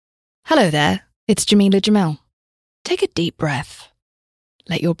Hello there, it's Jamila Jamel. Take a deep breath.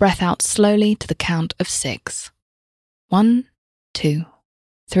 Let your breath out slowly to the count of 6. 1, 2,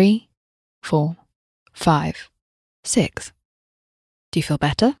 3, 4, 5, 6. Do you feel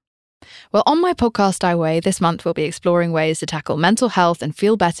better? Well, on my podcast, I Weigh, this month we'll be exploring ways to tackle mental health and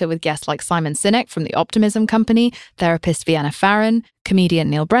feel better with guests like Simon Sinek from The Optimism Company, therapist Vienna Farron, comedian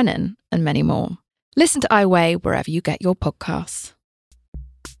Neil Brennan, and many more. Listen to I Weigh wherever you get your podcasts.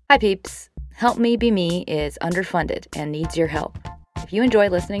 Hi peeps, Help Me Be Me is underfunded and needs your help. If you enjoy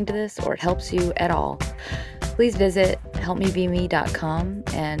listening to this or it helps you at all, please visit helpmebeme.com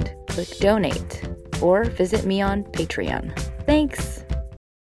and click donate or visit me on Patreon. Thanks!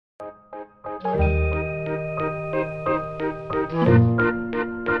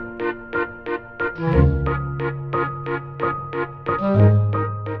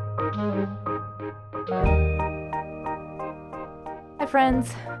 Hi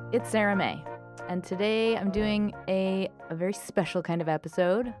friends, it's Sarah May, and today I'm doing a very special kind of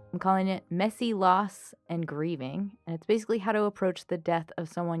episode. I'm calling it Messy Loss and Grieving, and it's basically how to approach the death of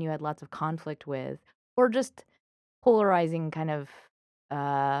someone you had lots of conflict with, or just polarizing kind of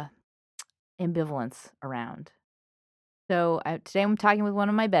ambivalence around. So today I'm talking with one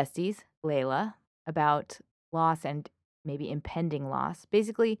of my besties, Layla, about loss and maybe impending loss.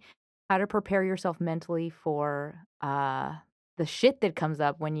 Basically, how to prepare yourself mentally for the shit that comes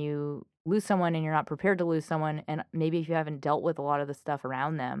up when you lose someone and you're not prepared to lose someone. And maybe if you haven't dealt with a lot of the stuff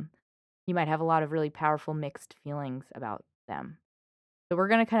around them, you might have a lot of really powerful mixed feelings about them. So we're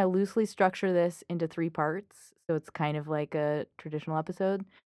going to kind of loosely structure this into 3 parts. So it's kind of like a traditional episode,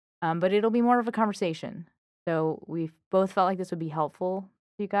 but it'll be more of a conversation. So we've both felt like this would be helpful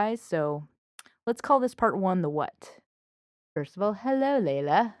to you guys. So let's call this part 1 the what. First of all, hello,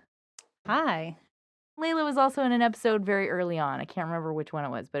 Layla. Hi. Layla was also in an episode very early on. I can't remember which one it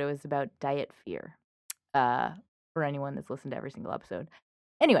was, but it was about diet fear. For anyone that's listened to every single episode.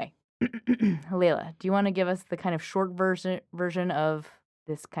 Anyway, Layla, do you want to give us the kind of short version of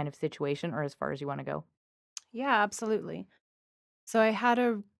this kind of situation, or as far as you want to go? Yeah, absolutely. So I had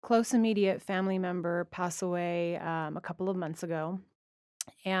a close immediate family member pass away a couple of months ago,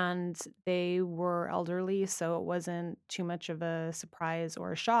 and they were elderly, so it wasn't too much of a surprise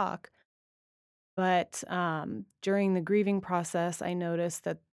or a shock. But during the grieving process, I noticed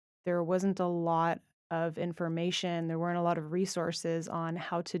that there wasn't a lot of information. There weren't a lot of resources on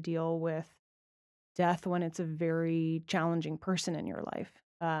how to deal with death when it's a very challenging person in your life.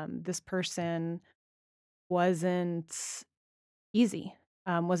 This person wasn't easy,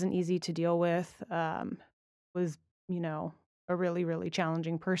 wasn't easy to deal with, was, a really, really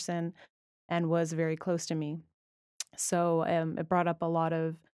challenging person and was very close to me. So it brought up a lot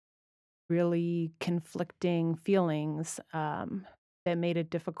of really conflicting feelings that made it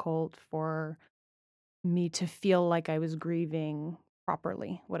difficult for me to feel like I was grieving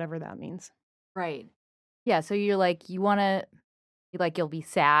properly, whatever that means. Right. Yeah, so you're like, you'll be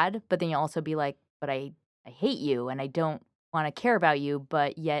sad, but then you'll also be like, but I hate you and I don't want to care about you,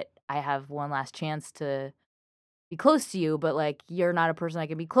 but yet I have one last chance to be close to you, but like you're not a person I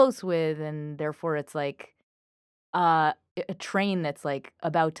can be close with, and therefore it's like a train that's like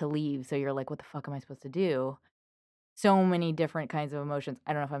about to leave. So you're like, what the fuck am I supposed to do? So many different kinds of emotions.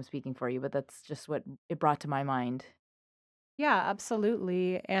 I don't know if I'm speaking for you, but that's just what it brought to my mind. Yeah,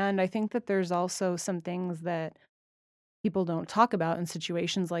 absolutely. And I think that there's also some things that people don't talk about in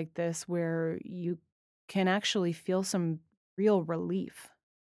situations like this where you can actually feel some real relief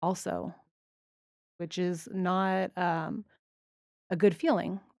also, which is not a good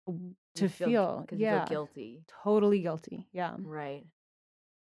feeling to feel. Because you feel Yeah, guilty. totally guilty. Yeah. Right.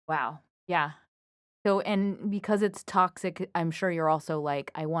 Wow. Yeah. So, and because it's toxic, I'm sure you're also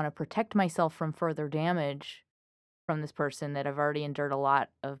like, I want to protect myself from further damage from this person that I've already endured a lot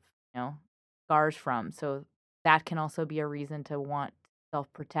of, scars from. So that can also be a reason to want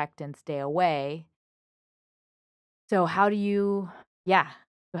self-protect and stay away. So yeah,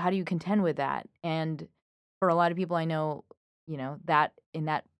 so how do you contend with that? And for a lot of people I know, that in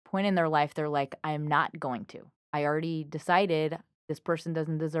that point in their life, they're like, I'm not going to. I already decided this person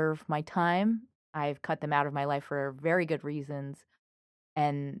doesn't deserve my time. I've cut them out of my life for very good reasons.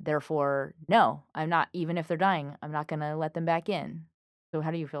 And therefore, no, I'm not, even if they're dying, I'm not going to let them back in. So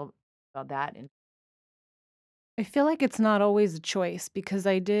how do you feel about that? And I feel like it's not always a choice because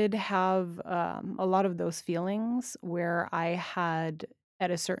I did have a lot of those feelings where I had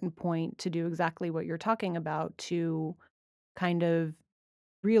at a certain point to do exactly what you're talking about to kind of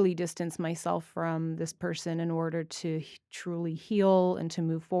really distance myself from this person in order to truly heal and to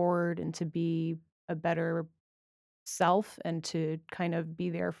move forward and to be a better self and to kind of be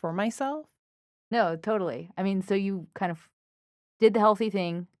there for myself. No, totally. I mean, so you kind of did the healthy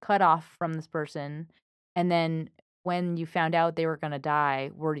thing, cut off from this person, and then when you found out they were gonna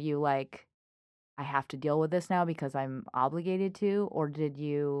die, were you like, "I have to deal with this now because I'm obligated to," or did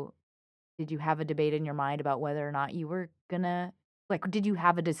you have a debate in your mind about whether or not you were gonna like, did you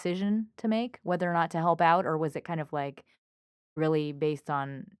have a decision to make whether or not to help out, or was it kind of, like, really based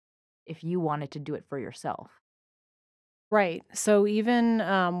on if you wanted to do it for yourself? Right. So even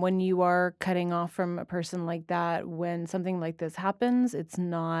when you are cutting off from a person like that, when something like this happens, it's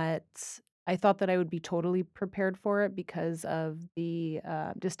not. I thought that I would be totally prepared for it because of the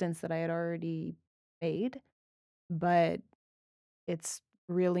distance that I had already made, but it's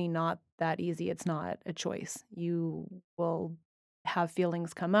really not that easy. It's not a choice. You will have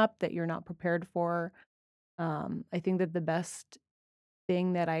feelings come up that you're not prepared for. I think that the best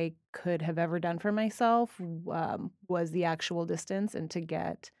thing that I could have ever done for myself was the actual distance and to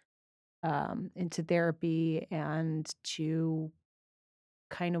get into therapy and to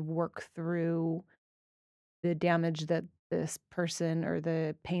kind of work through the damage that this person or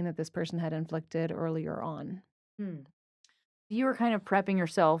the pain that this person had inflicted earlier on. Hmm. You were kind of prepping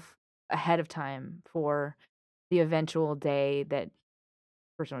yourself ahead of time for the eventual day that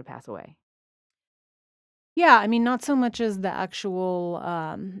person would pass away. Yeah, I mean, not so much as the actual.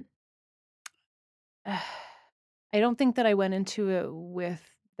 I don't think that I went into it with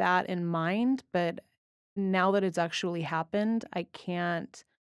that in mind, but now that it's actually happened, I can't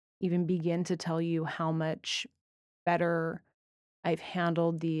even begin to tell you how much better I've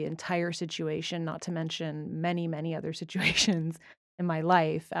handled the entire situation, not to mention many, many other situations in my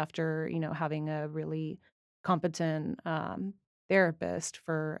life after, having a really competent therapist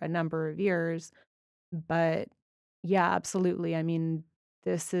for a number of years. But yeah, absolutely. I mean,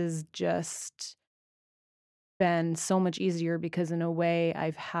 this has just been so much easier because, in a way,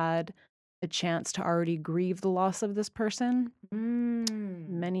 I've had a chance to already grieve the loss of this person Mm.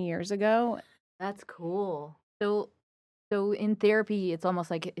 many years ago. That's cool. So in therapy, it's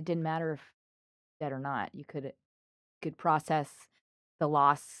almost like it didn't matter if dead or not. You could process the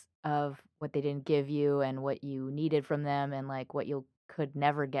loss of what they didn't give you and what you needed from them and like what you could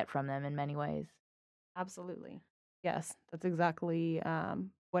never get from them in many ways. Absolutely. Yes, that's exactly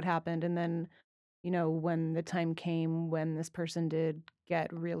what happened. And then, when the time came when this person did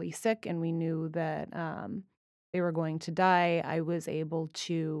get really sick and we knew that they were going to die, I was able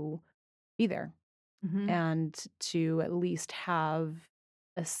to be there Hmm. and to at least have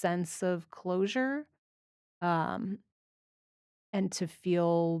a sense of closure, um, and to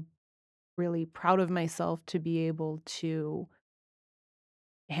feel really proud of myself to be able to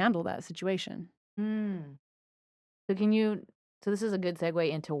handle that situation. Mm. So can you so this is a good segue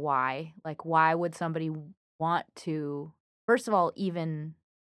into why. Like why would somebody want to first of all even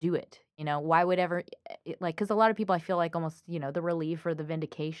do it? Why would ever like cuz a lot of people I feel like almost, the relief or the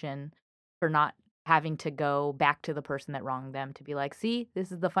vindication for not having to go back to the person that wronged them to be like, "See,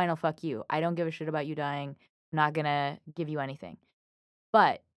 this is the final fuck you. I don't give a shit about you dying. I'm not going to give you anything."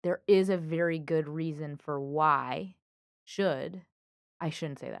 But there is a very good reason for why should I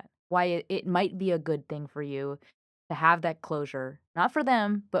shouldn't say that. Why it might be a good thing for you to have that closure, not for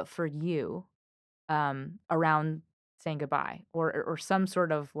them, but for you, around saying goodbye or some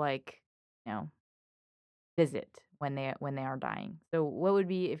sort of like, you know, visit when they are dying. So what would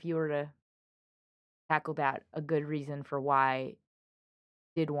be if you were to tackle that a good reason for why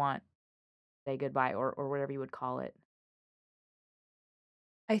you did want to say goodbye or whatever you would call it?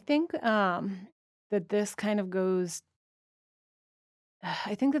 I think that this kind of goes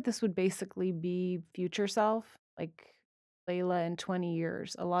I think that this would basically be future self, like Layla in 20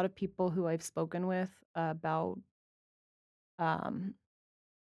 years. A lot of people who I've spoken with about um,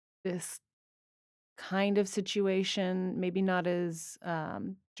 this kind of situation, maybe not as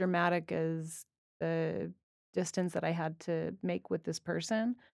dramatic as the distance that I had to make with this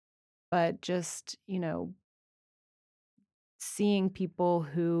person, but just, seeing people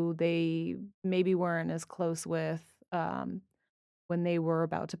who they maybe weren't as close with when they were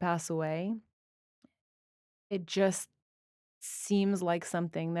about to pass away. It just seems like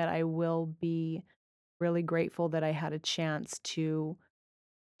something that I will be really grateful that I had a chance to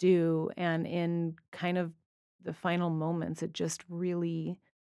do. And in kind of the final moments, it just really,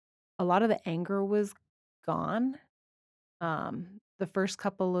 a lot of the anger was gone. The first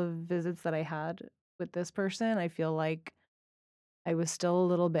couple of visits that I had with this person, I feel like I was still a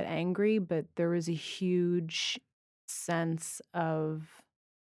little bit angry, but there was a huge sense of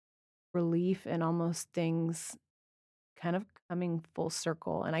relief and almost things kind of coming full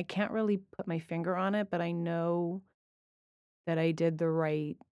circle, and I can't really put my finger on it, but I know that I did the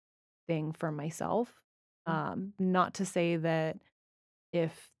right thing for myself. Not to say that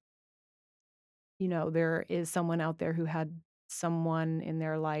if, there is someone out there who had someone in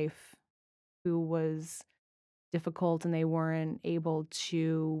their life who was difficult and they weren't able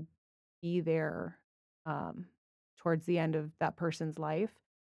to be there um, towards the end of that person's life,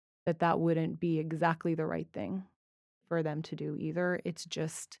 that wouldn't be exactly the right thing for them to do either. It's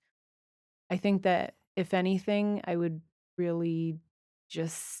just, I think that if anything, I would really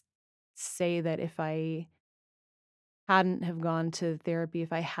just say that if I hadn't have gone to therapy,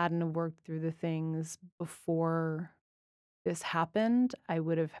 if I hadn't have worked through the things before this happened, I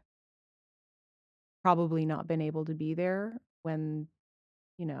would have probably not been able to be there when,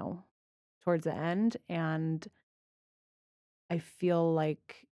 you know, towards the end. And I feel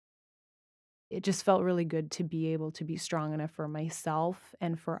like it just felt really good to be able to be strong enough for myself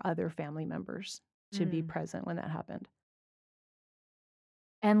and for other family members to be Mm. present when that happened.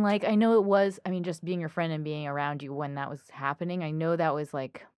 And, like, I know it was I mean, just being your friend and being around you when that was happening, I know that was,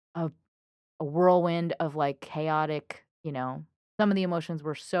 like, a whirlwind of, like, chaotic, some of the emotions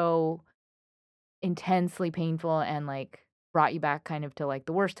were so intensely painful and, like, brought you back kind of to, like,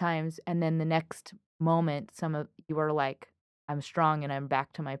 the worst times, and then the next moment, some of you were like, "I'm strong and I'm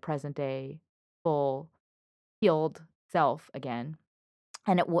back to my present day full healed self again."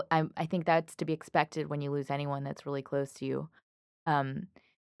 And I think that's to be expected when you lose anyone that's really close to you. Um,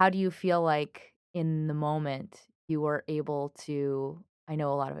 how do you feel like in the moment you were able to I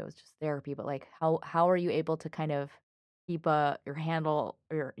know a lot of it was just therapy, but, like, how are you able to kind of keep, your handle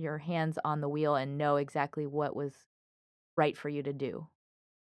your hands on the wheel and know exactly what was right for you to do?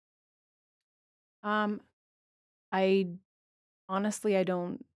 Um, I honestly, I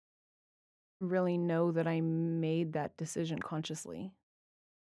don't really know that I made that decision consciously.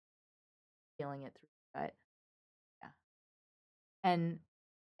 Feeling it through your gut. Yeah.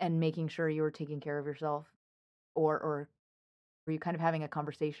 And making sure you were taking care of yourself, or were you kind of having a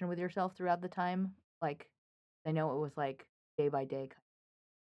conversation with yourself throughout the time? Like, I know it was, like, day by day kind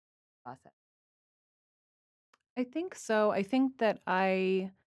of process. I think so. I think that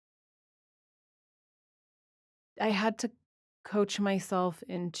I had to coach myself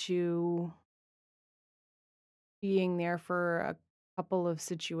into being there for a couple of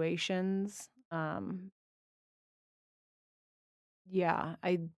situations. Yeah,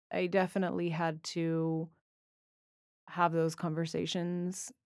 I definitely had to have those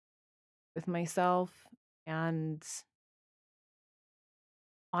conversations with myself. And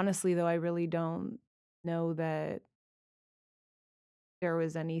honestly, though, I really don't know that there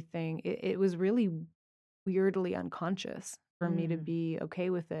was anything. It was really weirdly unconscious for me to Mm. be okay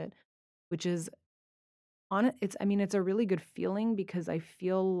with it, which is on it. I mean, it's a really good feeling because I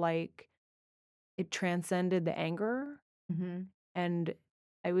feel like it transcended the anger Mhm. and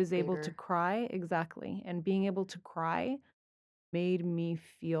I was able to Later. cry. Exactly. And being able to cry made me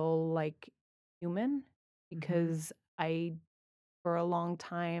feel like human Mhm. because I, for a long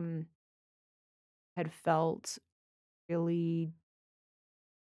time, had felt really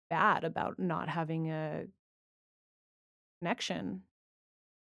bad about not having a connection.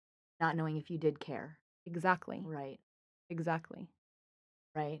 Not knowing if you did care. Exactly. Right. Exactly.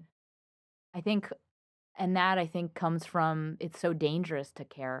 Right. I think and that I think comes from it's so dangerous to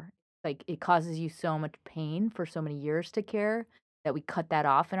care. Like, it causes you so much pain for so many years to care that we cut that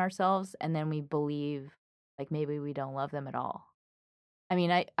off in ourselves, and then we believe, like, maybe we don't love them at all. I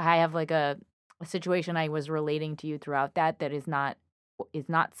mean, I have, like, a situation I was relating to you throughout that is not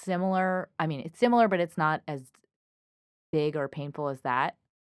similar. I mean, it's similar, but it's not as big or painful as that.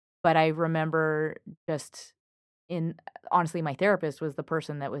 But I remember just in honestly, my therapist was the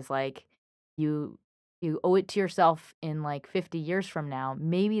person that was like, "You you owe it to yourself in, like, 50 years from now,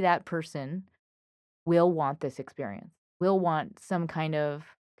 maybe that person will want this experience, will want some kind of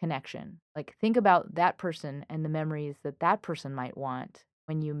connection. Like, think about that person and the memories that that person might want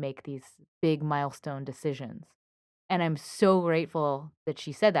when you make these big milestone decisions." And I'm so grateful that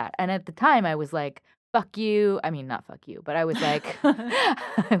she said that. And at the time, I was like, "Fuck you." I mean, not fuck you, but I was like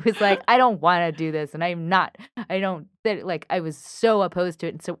I was like, "I don't wanna do this, and I don't" like, I was so opposed to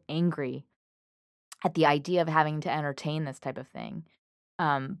it and so angry at the idea of having to entertain this type of thing.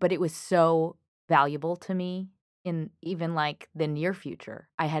 But it was so valuable to me in even, like, the near future.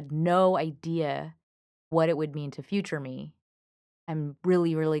 I had no idea what it would mean to future me. I'm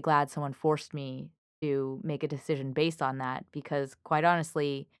really, really glad someone forced me to make a decision based on that because, quite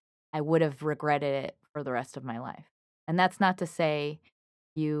honestly, I would have regretted it for the rest of my life. And that's not to say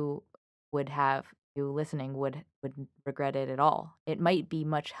you you listening would regret it at all. It might be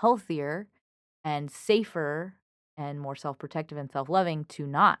much healthier and safer and more self-protective and self-loving to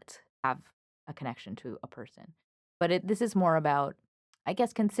not have a connection to a person. But this is more about, I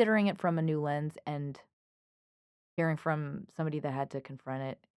guess, considering it from a new lens and hearing from somebody that had to confront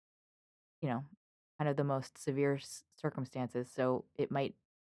it, you know, kind of the most severe circumstances. So it might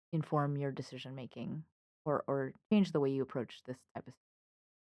inform your decision making or change the way you approach this type of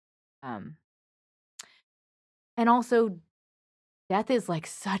um and also death is like um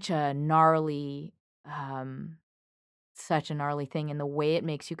such a gnarly thing in the way it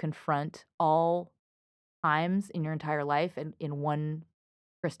makes you confront all times in your entire life and in one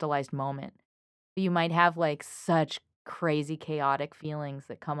crystallized moment. You might have like such crazy chaotic feelings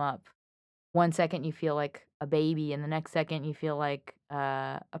that come up. One second you feel like a baby, and the next second you feel like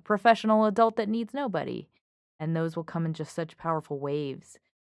a professional adult that needs nobody. And those will come in just such powerful waves.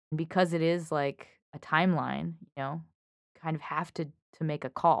 And because it is like a timeline, kind of have to make a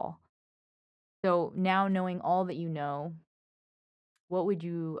call. So now knowing all that you know, what would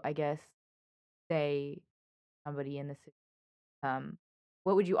you, I guess, say somebody in this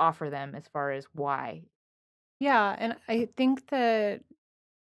what would you offer them as far as why? Yeah, and I think that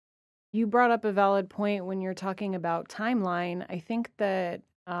you brought up a valid point when you're talking about timeline. I think that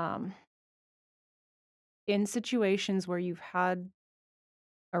in situations where you've had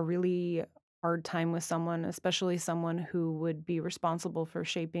a really hard time with someone, especially someone who would be responsible for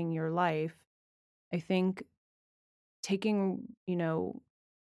shaping your life, I think taking,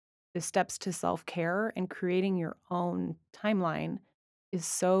 the steps to self-care and creating your own timeline is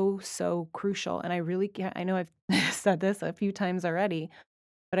so, so crucial. And I really can't, I know I've said this a few times already,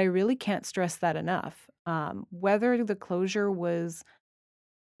 but I really can't stress that enough. Whether the closure was,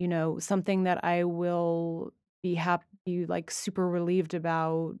 something that I will be happy, like super relieved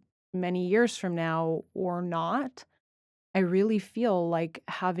about many years from now or not, I really feel like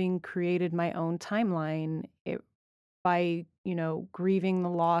having created my own timeline by, grieving the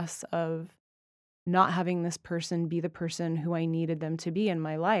loss of not having this person be the person who I needed them to be in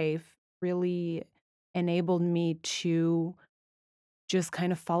my life really enabled me to just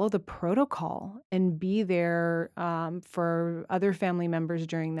kind of follow the protocol and be there for other family members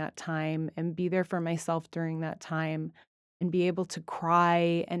during that time and be there for myself during that time and be able to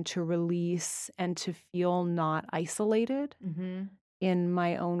cry and to release and to feel not isolated Mm-hmm. in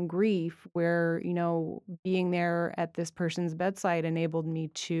my own grief, where, being there at this person's bedside enabled me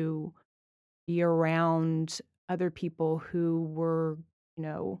to be around other people who were, you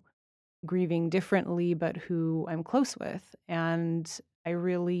know, grieving differently, but who I'm close with. And I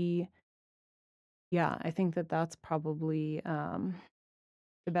really, yeah, I think that that's probably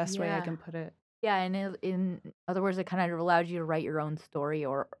the best way I Yeah. can put it. Yeah, and in other words, it kind of allowed you to write your own story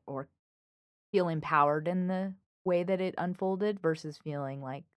or feel empowered in the way that it unfolded versus feeling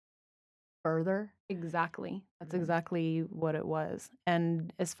like further. Exactly. That's Mhm. exactly what it was.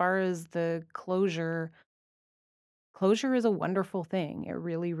 And as far as the closure is a wonderful thing. It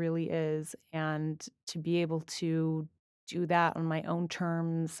really, really is. And to be able to do that on my own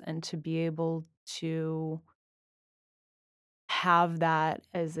terms and to be able to have that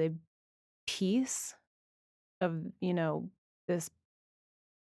as a piece of, this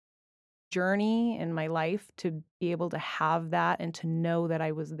journey in my life, to be able to have that and to know that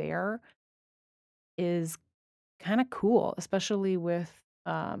I was there is kind of cool, especially with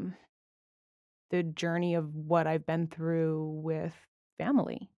um, the journey of what I've been through with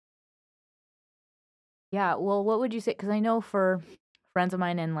family. Yeah, well, what would you say? Because I know for friends of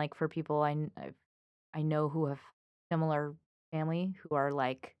mine and like for people I know who have similar family who are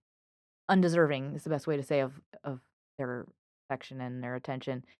like undeserving is the best way to say of their affection and their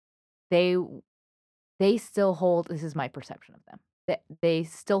attention. They they still hold. This is my perception of them. They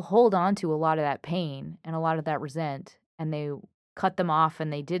still hold on to a lot of that pain and a lot of that resent, and they cut them off,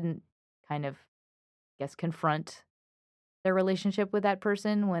 and they didn't kind of guess confront their relationship with that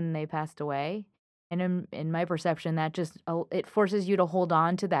person when they passed away. And in my perception, that just it forces you to hold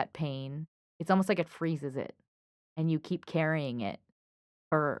on to that pain. It's almost like it freezes it, and you keep carrying it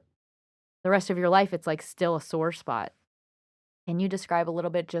for the rest of your life. It's like still a sore spot. Can you describe a little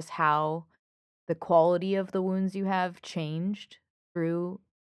bit just how the quality of the wounds you have changed through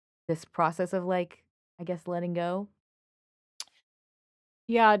this process of like, I guess, letting go?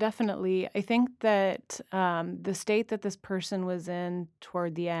 Yeah, definitely. I think that the state that this person was in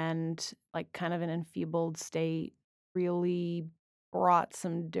toward the end, like kind of an enfeebled state, really brought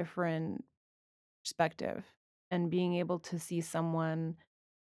some different perspective. And being able to see someone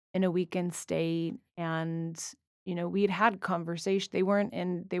in a weakened state, and we'd had conversation. They weren't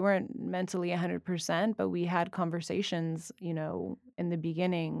mentally 100%, but we had conversations, in the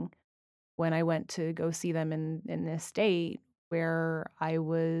beginning when I went to go see them in this state where I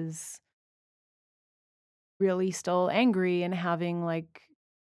was really still angry and having like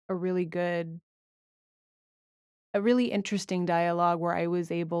a really good a really interesting dialogue where I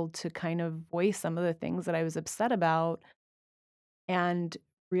was able to kind of voice some of the things that I was upset about and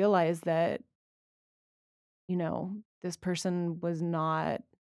realize that, this person was not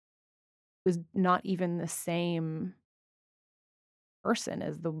even the same person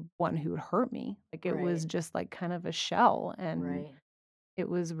as the one who hurt me. Like it Right. was just like kind of a shell, and Right. it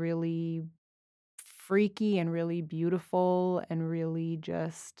was really freaky and really beautiful and really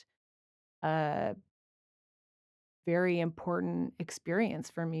just a very important experience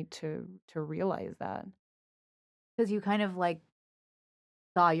for me to realize that. Because you kind of like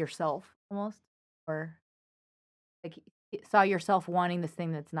saw yourself almost, or like saw yourself wanting this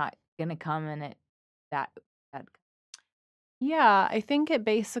thing that's not gonna come, and that that Yeah, I think it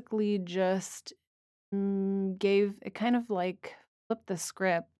basically just gave it kind of like flipped the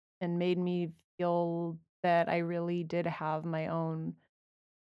script and made me feel that I really did have my own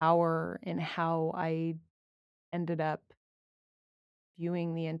power in how I ended up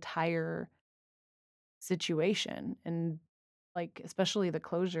viewing the entire situation, and like especially the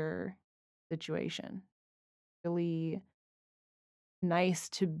closure situation. Really nice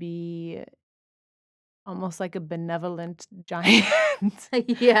to be almost like a benevolent giant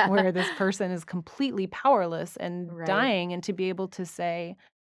yeah. where this person is completely powerless and Right. dying, and to be able to say,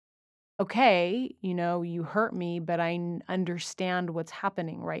 okay, you hurt me, but understand what's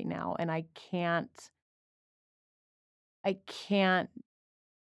happening right now, and I can't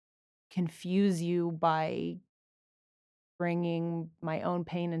confuse you by bringing my own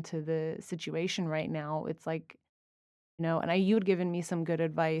pain into the situation right now. It's like, and you had given me some good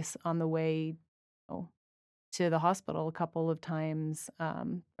advice on the way, know, to the hospital a couple of times,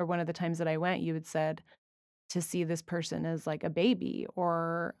 or one of the times that I went, you had said to see this person as like a baby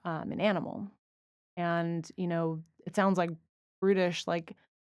or an animal. And, it sounds like brutish, like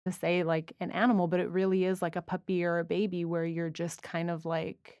to say like an animal, but it really is like a puppy or a baby where you're just kind of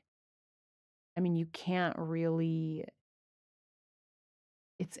like, I mean, you can't really,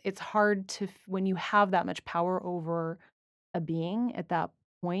 it's hard when you have that much power over a being at that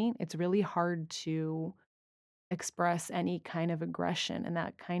point, it's really hard to express any kind of aggression, and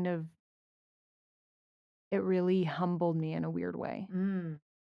that kind of it really humbled me in a weird way. Mm,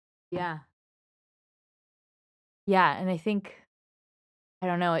 yeah. Yeah, and I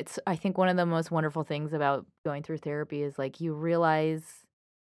don't know, I think one of the most wonderful things about going through therapy is, like, you realize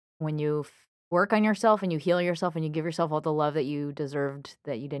when you work on yourself and you heal yourself and you give yourself all the love that you deserved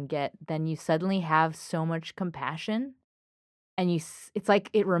that you didn't get, then you suddenly have so much compassion, and it's like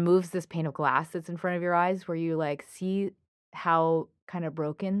it removes this pane of glass that's in front of your eyes where you, like, see how kinda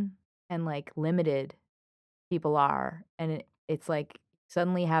broken and, like, limited people are, and it's like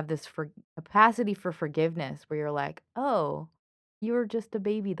suddenly have this capacity for forgiveness where you're like, "Oh, you were just a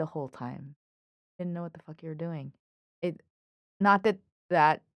baby the whole time. Didn't know what the fuck you were doing." It not that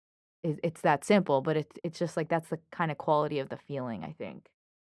that it's that simple, but it's just like that's the kinda quality of the feeling, I think.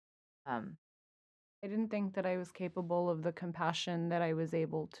 Um, I didn't think that I was capable of the compassion that I was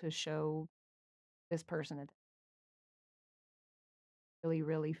able to show this person. It really,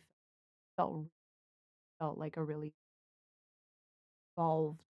 really felt felt like a really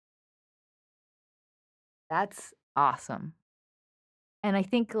evolved. that's awesome. And I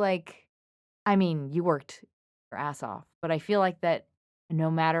think, like I mean, you worked your ass off, but I feel like that no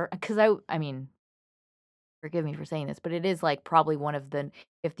matter, because I mean, forgive me for saying this, but it is, like, probably one of the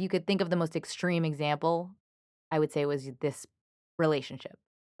if you could think of the most extreme example, I would say it was this relationship.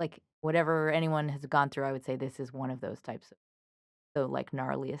 Like, whatever anyone has gone through, I would say this is one of those types of like,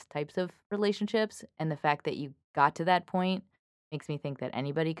 gnarliest types of relationships, and the fact that you got to that point makes me think that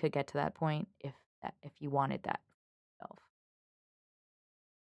anybody could get to that point if you wanted that self.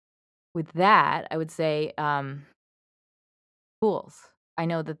 With that, I would say, tools. I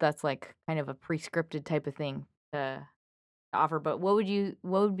know that that's, like, kind of a prescripted type of thing to offer, but what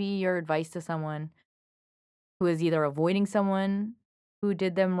would be your advice to someone who is either avoiding someone who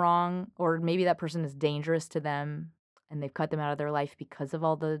did them wrong, or maybe that person is dangerous to them and they've cut them out of their life because of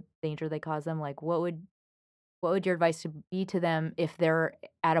all the danger they cause them? Like, what would your advice to be to them if they're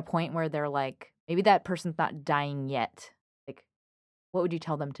at a point where they're like, maybe that person's not dying yet? Like, what would you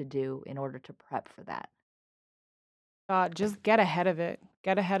tell them to do in order to prep for that? Just get ahead of it.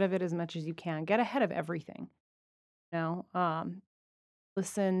 Get ahead of it as much as you can. Get ahead of everything. You know,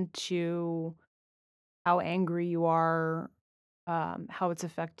 listen to how angry you are, how it's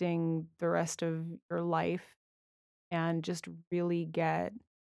affecting the rest of your life, and just really get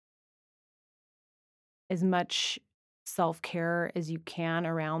as much self-care as you can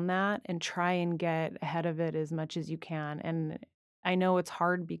around that and try and get ahead of it as much as you can. And I know it's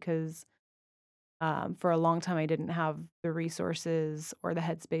hard because for a long time I didn't have the resources or the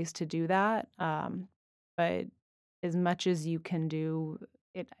headspace to do that. But as much as you can do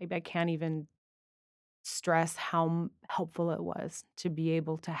it, I can't even stress how helpful it was to be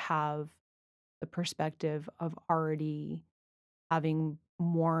able to have the perspective of already having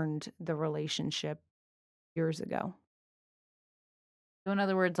mourned the relationship years ago. So in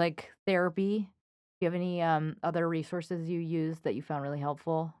other words, like therapy, do you have any other resources you use that you found really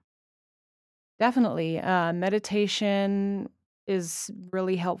helpful? Definitely. Meditation is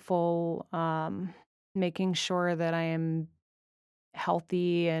really helpful. Making sure that I am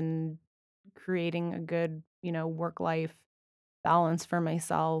healthy and creating a good, work life balance for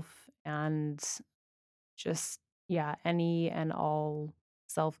myself and just, yeah, any and all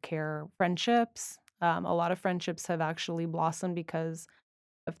self care friendships. A lot of friendships have actually blossomed because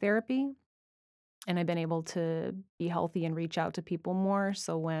of therapy, and I've been able to be healthy and reach out to people more.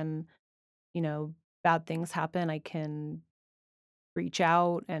 So when, you know, bad things happen, I can reach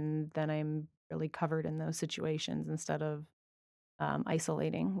out and then I'm really covered in those situations instead of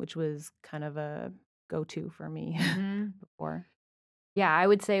isolating, which was kind of a go to for me Mm-hmm. before. Yeah, I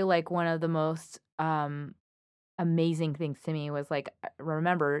would say like one of the most amazing things to me was like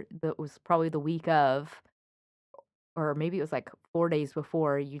remember that was probably the week of, or maybe it was like 4 days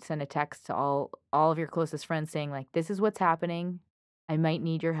before, you'd send a text to all of your closest friends saying like, "This is what's happening. I might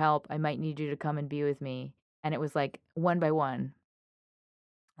need your help. I might need you to come and be with me." And it was like one by one.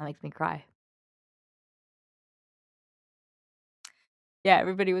 That makes me cry. Yeah,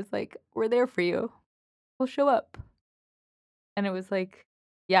 everybody was like, "We're there for you. We'll show up." And it was like,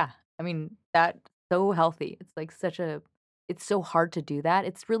 yeah, I mean, that's so healthy. It's like it's so hard to do that.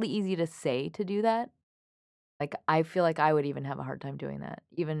 It's really easy to say to do that. Like, I feel like I would even have a hard time doing that.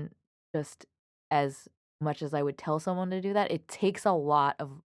 Even just as much as I would tell someone to do that, it takes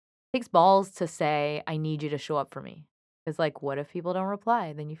takes balls to say, "I need you to show up for me." It's like, what if people don't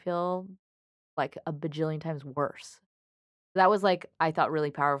reply? Then you feel like a bajillion times worse. That was like, I thought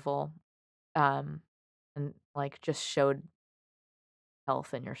really powerful, um, and like just showed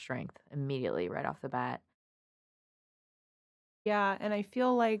health and your strength immediately right off the bat. Yeah. And I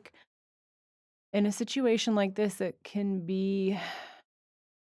feel like in a situation like this, it can be,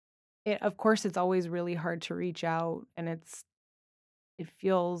 of course, it's always really hard to reach out and it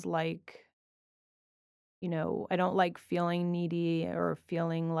feels like, I don't like feeling needy or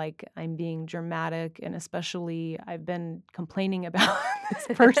feeling like I'm being dramatic. And especially, I've been complaining about this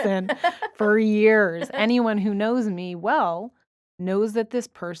person for years. Anyone who knows me well knows that this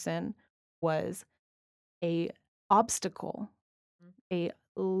person was a obstacle, a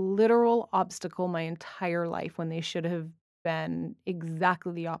literal obstacle my entire life when they should have been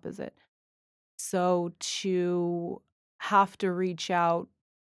exactly the opposite. So to have to reach out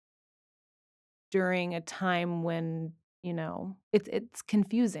during a time when, it's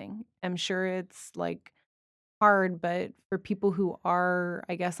confusing. I'm sure it's like hard, but for people who are,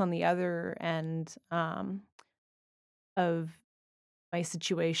 I guess, on the other end of my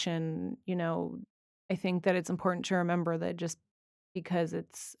situation, I think that it's important to remember that just because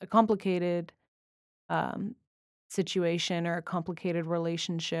it's a complicated um, situation or a complicated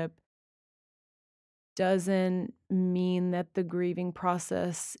relationship doesn't mean that the grieving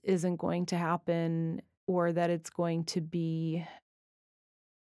process isn't going to happen or that it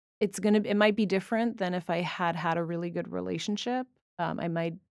might be different than if I had had a really good relationship. It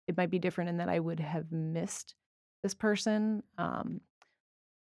might be different in that I would have missed this person.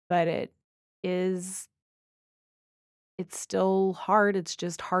 But is, it's still hard. It's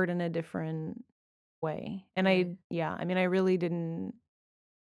just hard in a different way. And Right. yeah, I mean, I really didn't,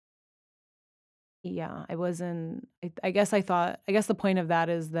 yeah, I wasn't, I guess the point of that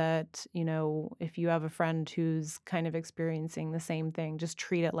is that, if you have a friend who's kind of experiencing the same thing, just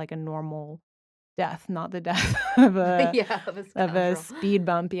treat it like a normal death, not the death Yeah, of a of a scoundrel. speed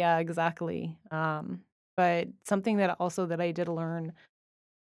bump. Yeah, exactly. But something that also that I did learn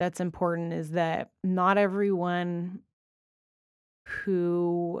that's important is that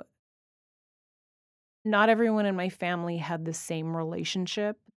who not everyone in my family had the same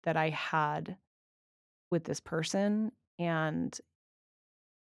relationship that I had with this person. And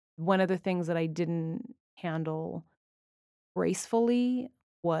one of the things that I didn't handle gracefully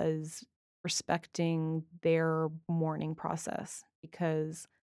was respecting their mourning process because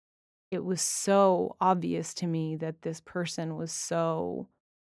it was so obvious to me that this person was so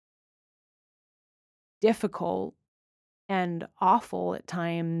difficult and awful at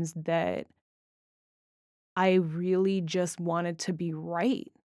times that I really just wanted to be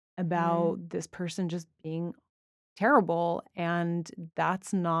right Mm. about this person just being terrible, and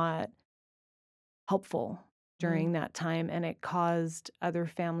that's not helpful during Mm. that time, and it caused other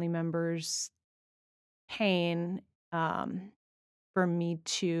family members pain, um, for me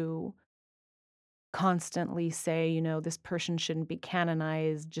to constantly say, this person shouldn't be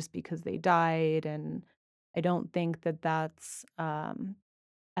canonized just because they died, and I don't think that that's, a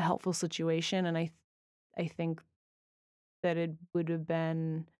helpful situation, and I think that it would have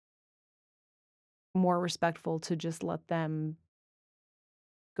been more respectful to just let them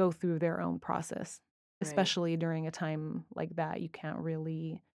go through their own process, Right. especially during a time like that. You can't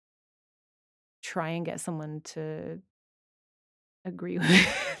really try and get someone to agree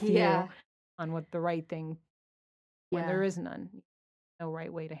with you Yeah. on what the right thing when there Yeah. is none, no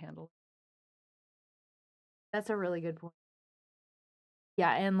right way to handle it. That's a really good point.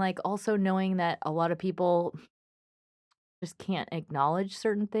 Yeah, and, like, also knowing that a lot of people just can't acknowledge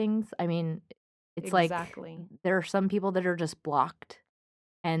certain things. I mean, it's like Exactly. there are some people that are just blocked,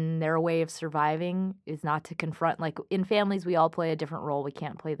 and their way of surviving is not to confront. Like, in families, we all play a different role. We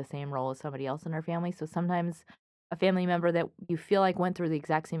can't play the same role as somebody else in our family. So sometimes a family member that you feel like went through the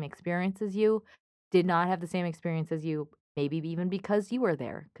exact same experience as you did not have the same experience as you, maybe even because you were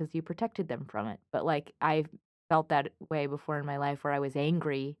there, because you protected them from it. But, like, I felt that way before in my life where I was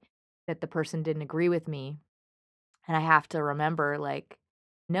angry that the person didn't agree with me. And I have to remember, like,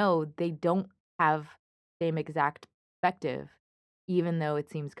 no, they don't have same exact perspective, even though it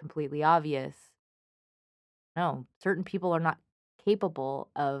seems completely obvious. No, certain people are not capable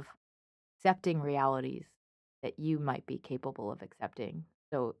of accepting realities that you might be capable of accepting.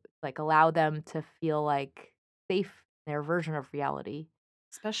 So, like, allow them to feel like safe in their version of reality.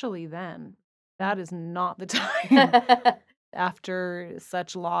 Especially then. Mm. That is not the time after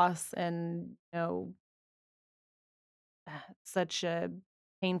such loss and, such a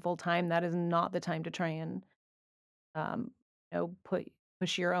painful time. That is not the time to try and,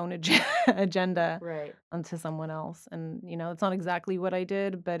 push your own agenda Right. onto someone else. And, it's not exactly what I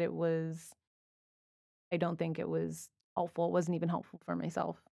did, but I don't think it was helpful. It wasn't even helpful for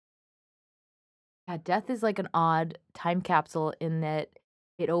myself. Yeah, death is like an odd time capsule in that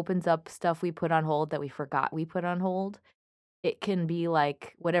it opens up stuff we put on hold that we forgot we put on hold. It can be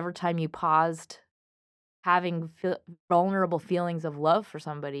like whatever time you paused having vulnerable feelings of love for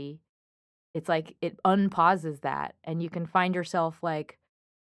somebody, it's like it unpauses that, and you can find yourself, like,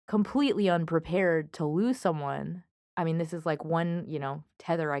 completely unprepared to lose someone. I mean, this is like one,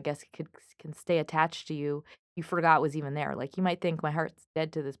 tether, I guess, can stay attached to you. You forgot was even there. Like, you might think my heart's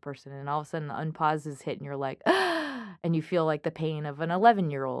dead to this person, and all of a sudden the unpause is hit, and you're like, and you feel like the pain of an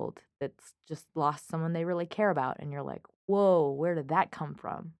 11-year-old that's just lost someone they really care about, and you're like, whoa, where did that come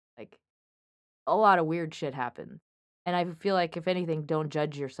from? Like, a lot of weird shit happens. And I feel like if anything, don't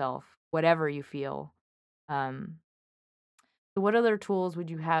judge yourself, whatever you feel. Um, so what other tools would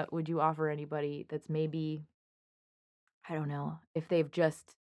you offer anybody that's maybe, I don't know, if they've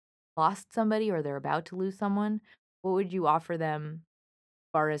just lost somebody or they're about to lose someone, what would you offer them as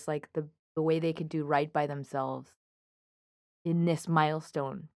far as like the way they could do right by themselves in this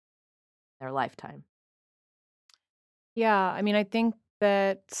milestone in their lifetime? Yeah, I mean, I think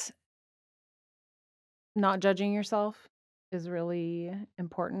that not judging yourself is really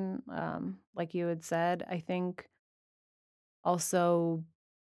important. Like you had said, I think also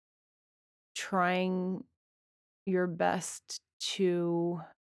trying your best to,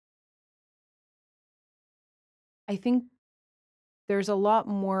 I think there's a lot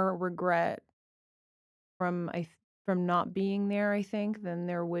more regret from not being there, I think, than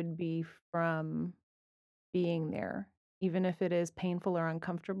there would be from being there. Even if it is painful or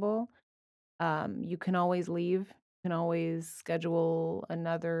uncomfortable, you can always leave. You can always schedule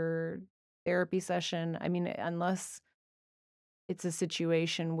another therapy session. I mean, unless it's a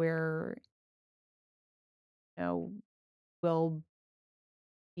situation where, you know, will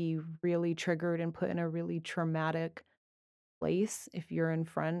be really triggered and put in a really traumatic place if you're in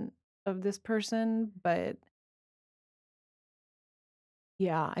front of this person. But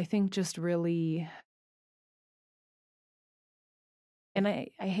yeah, I think just really, and I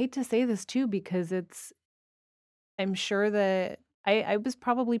hate to say this too, because I'm sure that I was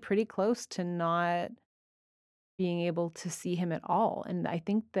probably pretty close to not being able to see him at all. And I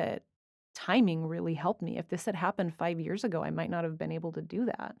think that timing really helped me. If this had happened 5 years ago, I might not have been able to do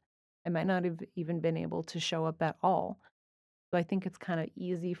that. I might not have even been able to show up at all. So I think it's kind of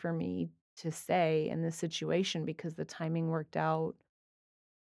easy for me to say in this situation because the timing worked out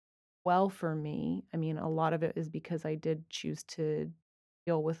well for me. I mean, a lot of it is because I did choose to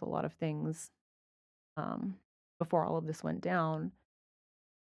deal with a lot of things um, before all of this went down.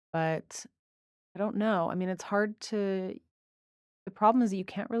 But I don't know. I mean, it's hard to, the problem is that you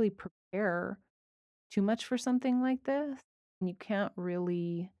can't really prepare too much for something like this. And you can't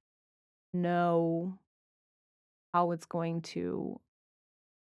really know how it's going to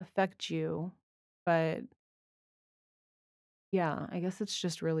affect you. But yeah, I guess it's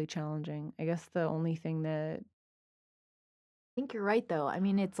just really challenging. I guess the only thing that, I think you're right though. I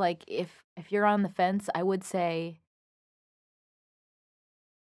mean, it's like if you're on the fence, I would say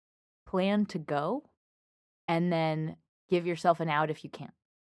plan to go and then give yourself an out if you can't.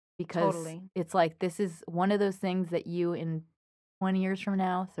 Because totally. it's like this is one of those things that you in 20 years from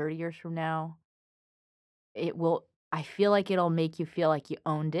now, 30 years from now, it will I feel like it'll make you feel like you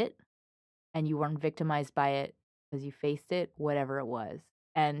owned it and you weren't victimized by it because you faced it, whatever it was.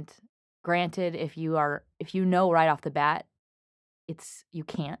 And granted, if you know right off the bat you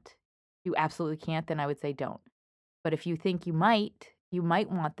can't, you absolutely can't, then I would say don't. But if you think you might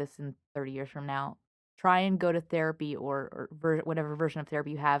want this in 30 years from now, try and go to therapy or whatever version of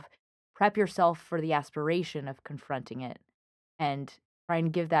therapy you have. Prep yourself for the aspiration of confronting it and try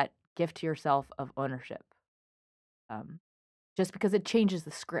and give that gift to yourself of ownership. Um, just because it changes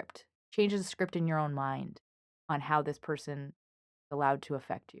the script in your own mind on how this person is allowed to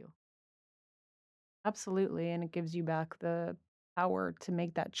affect you. Absolutely. And it gives you back the power to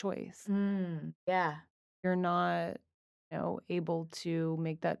make that choice. Yeah. You're not, able to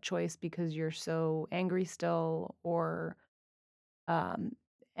make that choice because you're so angry still, or um,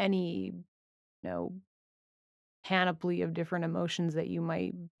 any, know, panoply of different emotions that you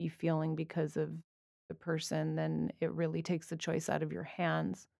might be feeling because of the person. Then it really takes the choice out of your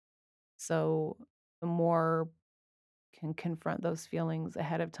hands. So the more can confront those feelings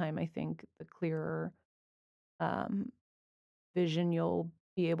ahead of time, I think the clearer um, vision you'll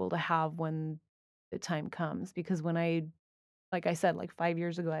be able to have when the time comes. Because like I said, like 5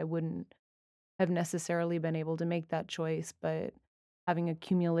 years ago, I wouldn't have necessarily been able to make that choice. But having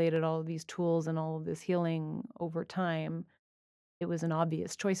accumulated all of these tools and all of this healing over time, it was an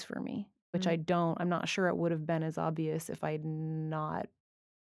obvious choice for me, which Mm. I'm not sure it would have been as obvious if I'd not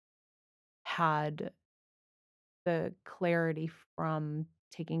had the clarity from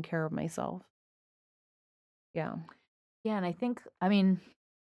taking care of myself. Yeah. Yeah, and I mean,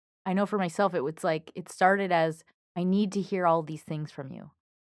 I know for myself, it started as I need to hear all these things from you,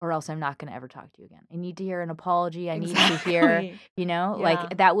 or else I'm not going to ever talk to you again. I need to hear an apology. I need to hear, Exactly. like Yeah.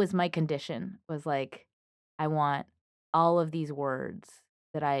 that was my condition was like, I want all of these words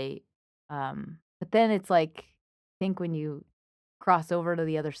that but then it's like, I think when you cross over to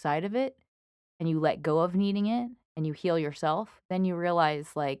the other side of it and you let go of needing it and you heal yourself, then you realize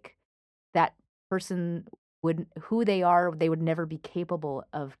like that person who they are, they would never be capable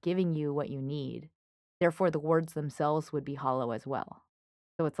of giving you what you need. Therefore, the words themselves would be hollow as well.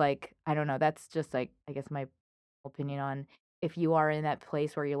 So it's like, I don't know, that's just like, I guess my opinion on if you are in that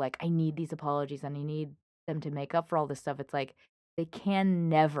place where you're like, I need these apologies and I need them to make up for all this stuff. It's like they can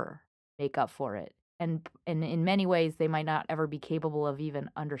never make up for it. And in many ways, they might not ever be capable of even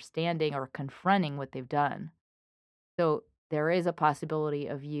understanding or confronting what they've done. So there is a possibility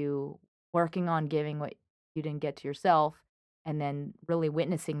of you working on giving what you didn't get to yourself and then really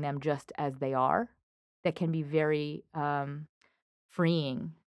witnessing them just as they are. That can be very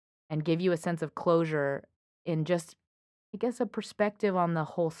freeing and give you a sense of closure in just, I guess, a perspective on the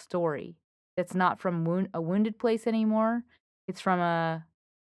whole story. That's not from a wounded place anymore. It's from a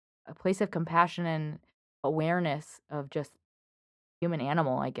place of compassion and awareness of just human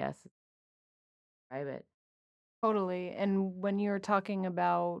animal, I guess. Describe it. Totally. And when you're talking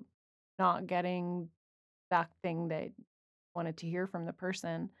about not getting that thing that you wanted to hear from the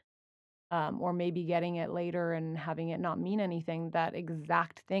person, or maybe getting it later and having it not mean anything, that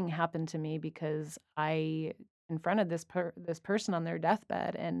exact thing happened to me because I confronted this person on their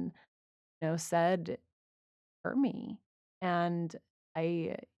deathbed and said hurt me, and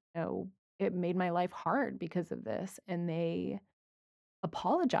I it made my life hard because of this, and they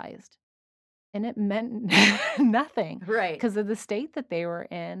apologized. And it meant nothing Right. because of the state that they were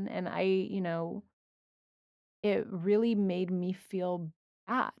in, and it really made me feel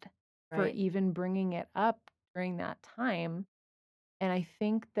bad for Right. even bringing it up during that time, and I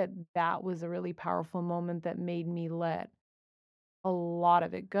think that that was a really powerful moment that made me let a lot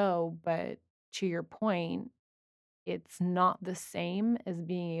of it go. But to your point, it's not the same as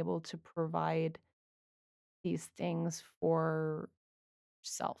being able to provide these things for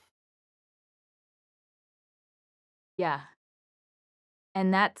self. Yeah.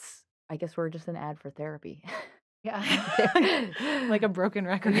 And that's I guess we're just an ad for therapy. Yeah. Like a broken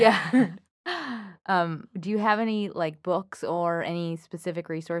record. Yeah. Do you have any like books or any specific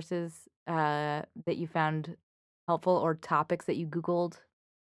resources that you found helpful or topics that you Googled?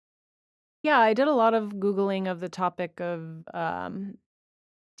 Yeah, I did a lot of Googling of the topic of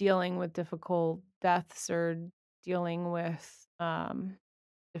dealing with difficult deaths or dealing with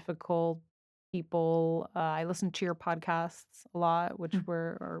difficult people. I listen to your podcasts a lot, which Mm.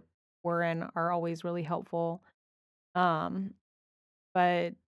 were and are always really helpful. Um,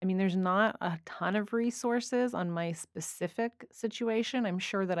 but I mean, there's not a ton of resources on my specific situation. I'm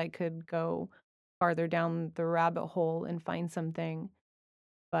sure that I could go farther down the rabbit hole and find something.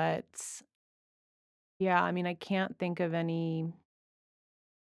 But yeah, I mean, I can't think of anything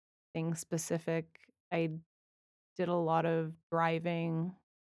specific. I did a lot of driving,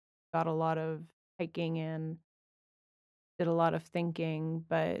 got a lot of hiking in, did a lot of thinking,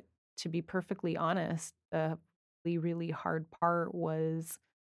 but to be perfectly honest, the really hard part was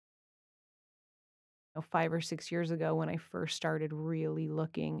 5 or 6 years ago when I first started really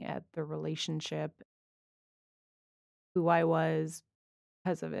looking at the relationship, who I was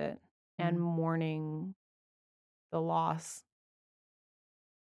because of it, and Mm. mourning the loss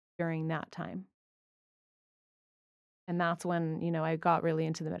during that time. And that's when, I got really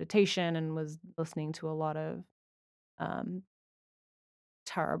into the meditation and was listening to a lot of um,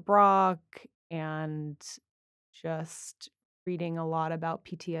 Tara Brach and just reading a lot about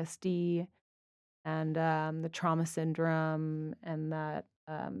PTSD and the trauma syndrome and that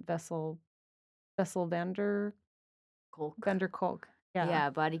Vessel Kolk. Vander Kolk. Yeah, Yeah,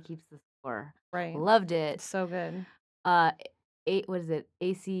 Body Keeps the Score. right. Loved it. It's so good. Uh, what is it?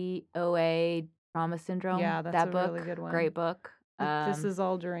 ACOA Trauma Syndrome. Yeah, that's That a really book, good one. great book. This is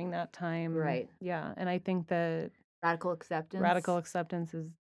all during that time. Right. Yeah, and I think that Radical Acceptance. Radical Acceptance is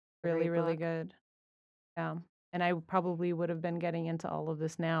really, Great really book. good. Yeah. And I probably would have been getting into all of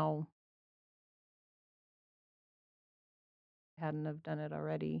this now if I hadn't have done it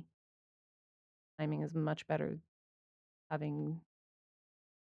already. Timing is much better having.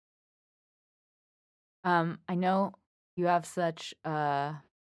 I know you have such I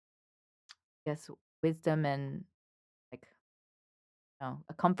guess wisdom and like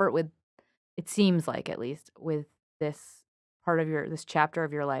a comfort with it seems like at least with this part of this chapter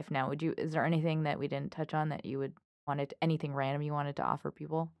of your life now. Is there anything that we didn't touch on that you would wanted anything random you wanted to offer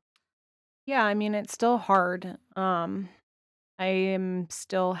people? Yeah, I mean, it's still hard. I am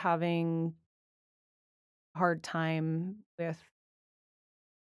still having a hard time with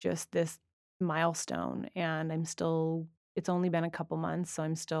just this milestone, and it's only been a couple months, so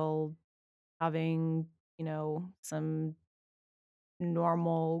I'm still having, some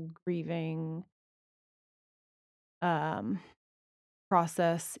normal grieving um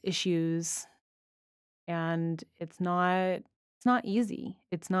process issues, and it's not easy.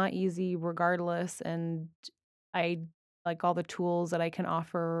 It's not easy regardless, and I like all the tools that I can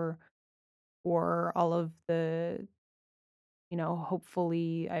offer or all of the,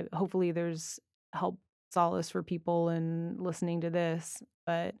 hopefully there's help, solace for people in listening to this,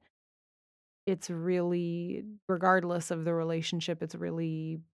 but it's really, regardless of the relationship, it's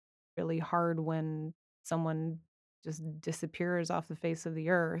really, really hard when someone just disappears off the face of the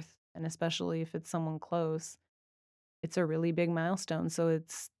earth, and especially if it's someone close. It's a really big milestone, so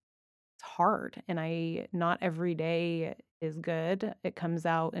it's hard, and I not every day is good. It comes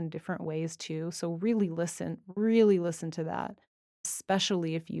out in different ways too, so really listen to that,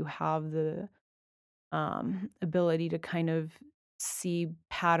 especially if you have the ability to kind of see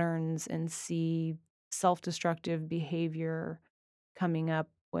patterns and see self-destructive behavior coming up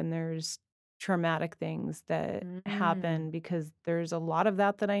when there's traumatic things that Mm, happen, because there's a lot of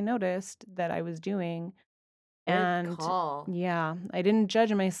that I noticed that I was doing. good And call. yeah, I didn't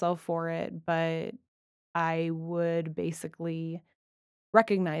judge myself for it, but I would basically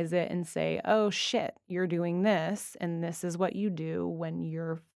recognize it and say, "Oh shit, you're doing this, and this is what you do when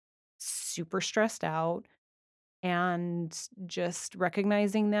you're super stressed out." And just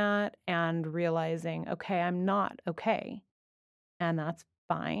recognizing that and realizing, "Okay, I'm not okay." And that's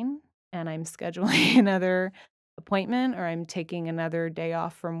fine. And I'm scheduling another appointment, or I'm taking another day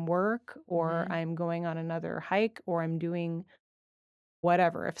off from work, or Mhm. I'm going on another hike, or I'm doing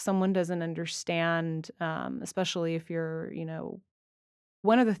whatever. If someone doesn't understand, especially if you're,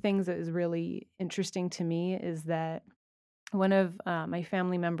 one of the things that is really interesting to me is that one of my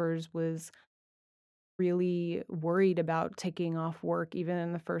family members was really worried about taking off work even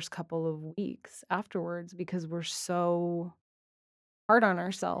in the first couple of weeks afterwards, because we're so hard on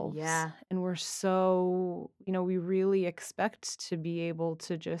ourselves, Yeah. and we're so, we really expect to be able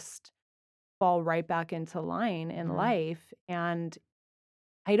to just fall right back into line in Mhm. life. And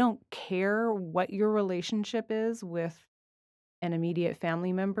I don't care what your relationship is with an immediate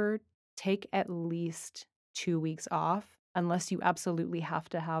family member, take at least 2 weeks off unless you absolutely have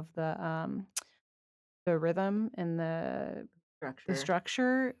to have the rhythm and the Structure.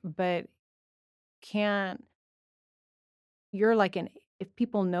 structure, but can't you're like an if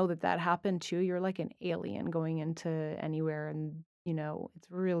people know that that happened too, you're like an alien going into anywhere, and, it's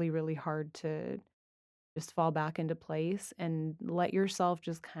really, really hard to just fall back into place and let yourself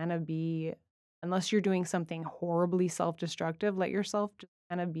just kind of be unless you're doing something horribly self-destructive, let yourself just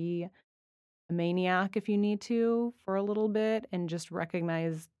kind of be a maniac if you need to for a little bit and just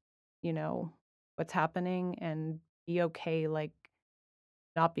recognize, you know, what's happening and be okay, like,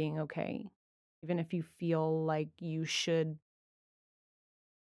 not being okay. Even if you feel like you should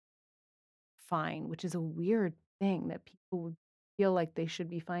fine, which is a weird thing that people would feel like they should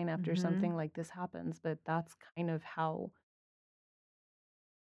be fine after Mhm. something like this happens, but that's kind of how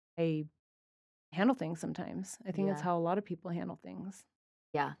I handle things sometimes. I think that's Yeah. how a lot of people handle things.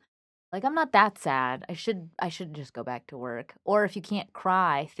 Yeah. Like, I'm not that sad. I should just go back to work. Or if you can't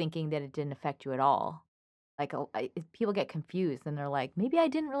cry thinking that it didn't affect you at all. Like, if people get confused and they're like, "Maybe I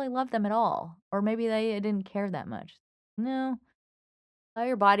didn't really love them at all," or maybe I didn't care that much. No, allow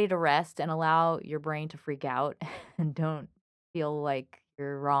your body to rest and allow your brain to freak out and don't feel like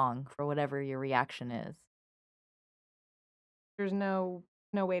you're wrong for whatever your reaction is. There's no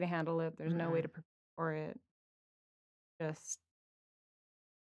way to handle it. There's no way to Mm-mm. prepare for it. Just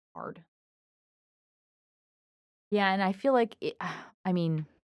hard. Yeah, and I feel like I mean,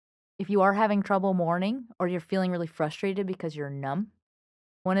 if you are having trouble mourning or you're feeling really frustrated because you're numb,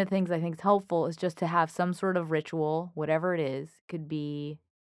 one of the things I think is helpful is just to have some sort of ritual, whatever it is. Could be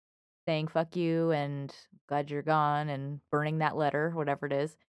saying "fuck you" and "glad you're gone" and burning that letter, whatever it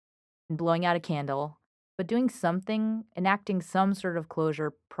is, and blowing out a candle, but doing something, enacting some sort of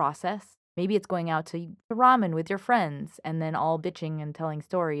closure process. Maybe it's going out to ramen with your friends and then all bitching and telling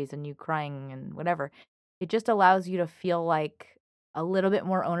stories and you crying and whatever. It just allows you to feel like a little bit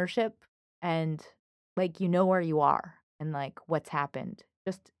more ownership and like you know where you are and like what's happened.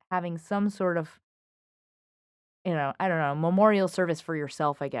 Just having some sort of, I don't know, memorial service for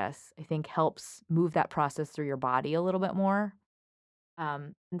yourself, I guess, I think helps move that process through your body a little bit more.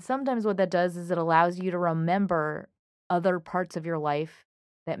 And sometimes what that does is it allows you to remember other parts of your life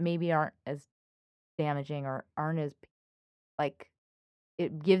that maybe aren't as damaging or aren't as like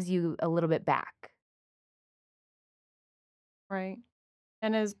it gives you a little bit back. Right.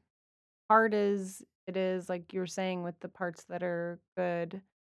 And as hard as it is, like you're saying, with the parts that are good,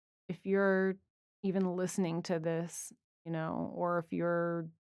 if you're even listening to this, or if you're,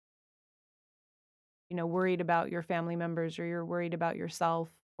 worried about your family members or you're worried about yourself,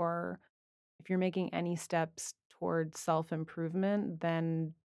 or if you're making any steps towards self improvement,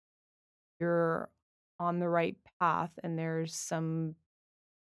 then you're on the right path and there's some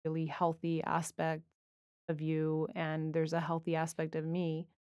really healthy aspect of you and there's a healthy aspect of me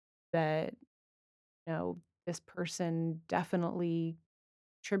that, this person definitely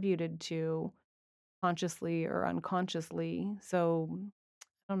contributed to consciously or unconsciously. So,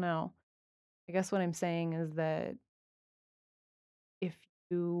 I don't know. I guess what I'm saying is that if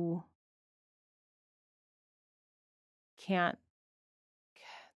you can't,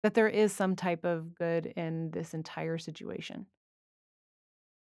 that there is some type of good in this entire situation,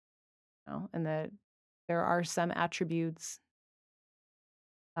 and that there are some attributes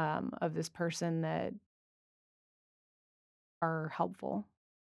of this person that are helpful,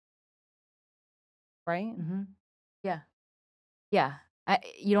 right? Mhm. Yeah. Yeah.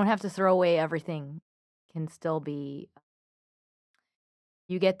 You don't have to throw away everything. Can still be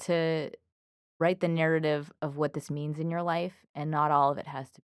you get to write the narrative of what this means in your life and not all of it has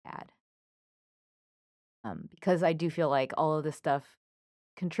to be bad. Because I do feel like all of this stuff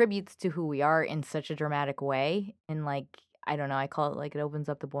contributes to who we are in such a dramatic way, and, like, I don't know, I call it, like, it opens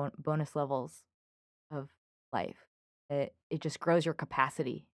up the bonus levels of life. It just grows your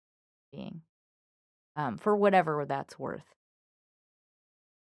capacity being, for whatever that's worth.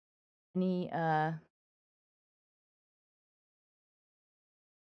 Any,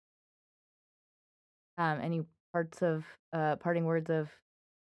 any parts of, parting words of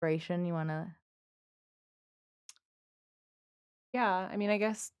inspiration you wanna. Yeah. I mean, I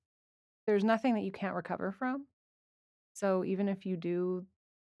guess there's nothing that you can't recover from. So even if you do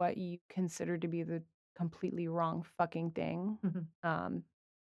what you consider to be the completely wrong fucking thing, um,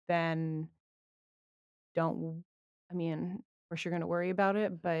 then don't, I mean, of course you're going to worry about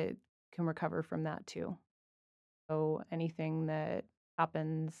it, but can recover from that too. So anything that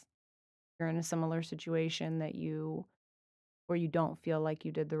happens, you're in a similar situation that you or you don't feel like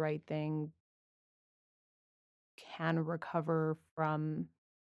you did the right thing can recover from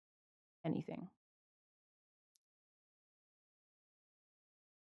anything.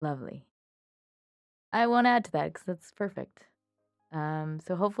 Lovely. I won't add to that because that's perfect.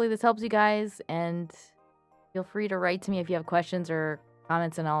 So hopefully this helps you guys, and feel free to write to me if you have questions or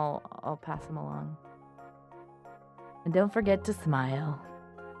comments, and I'll pass them along. And don't forget to smile.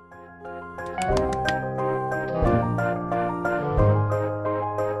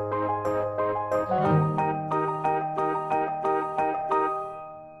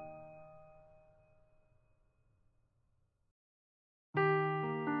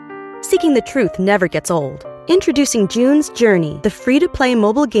 Seeking the truth never gets old. Introducing June's Journey, the free-to-play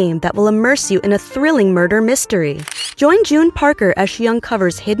mobile game that will immerse you in a thrilling murder mystery. Join June Parker as she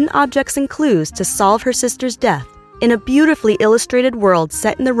uncovers hidden objects and clues to solve her sister's death in a beautifully illustrated world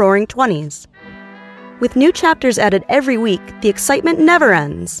set in the Roaring '20s. With new chapters added every week, the excitement never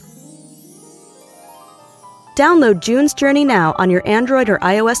ends. Download June's Journey now on your Android or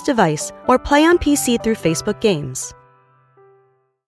iOS device, or play on PC through Facebook Games.